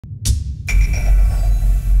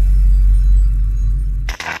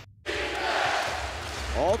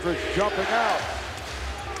Aldridge jumping out.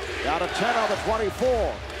 Down to 10 on the 24.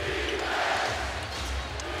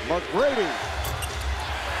 McGrady.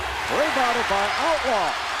 Rebounded by Outlaw.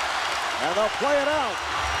 And they'll play it out.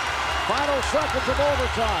 Final seconds of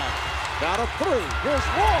overtime. Down to 3. Here's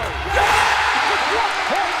Roy. Yes! With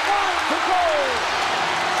 1.9 to go.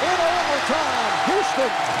 In overtime,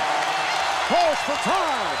 Houston calls for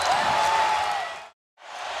time.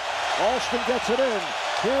 Alston gets it in.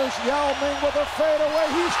 Here's Yao Ming with a fadeaway.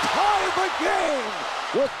 He's tied the game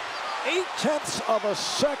with 0.8 of a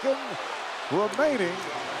second remaining.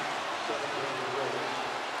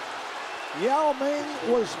 Yao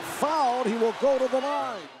Ming was fouled. He will go to the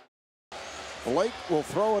line. Blake will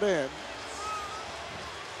throw it in.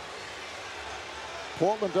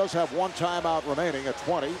 Portland does have one timeout remaining at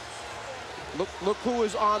 20. Look who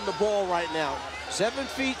is on the ball right now. 7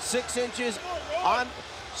 feet 6 inches on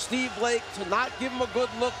Steve Blake to not give him a good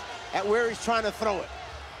look at where he's trying to throw it.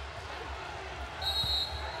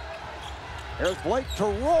 Here's Blake to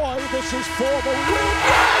Roy. This is for the win.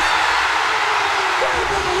 Yes!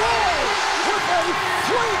 David Roy with a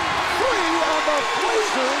free on the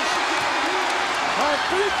Blazers. I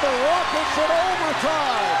beat the Rockets in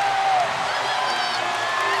overtime.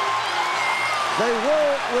 They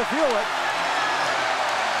will review it.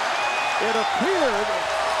 It appeared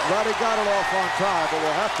that he got it off on time, but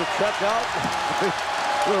we'll have to check out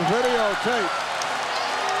the videotape.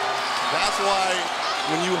 That's why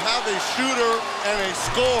when you have a shooter and a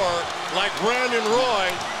scorer like Brandon Roy,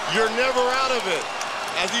 you're never out of it.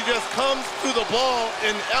 As he just comes to the ball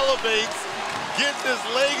and elevates, gets his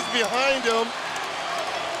legs behind him,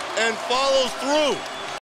 and follows through.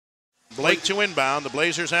 Blake to inbound. The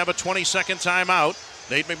Blazers have a 20-second timeout.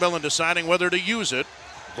 Nate McMillan deciding whether to use it.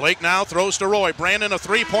 Blake now throws to Roy. Brandon, a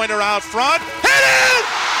three-pointer out front. Hit it!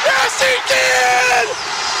 Yes, he did!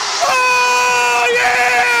 Oh,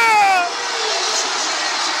 yeah!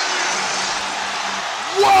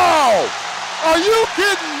 Wow! Are you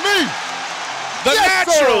kidding me? The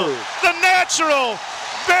natural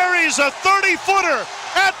buries a 30-footer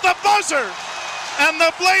at the buzzer, and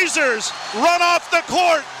the Blazers run off the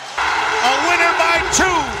court. A winner by 2.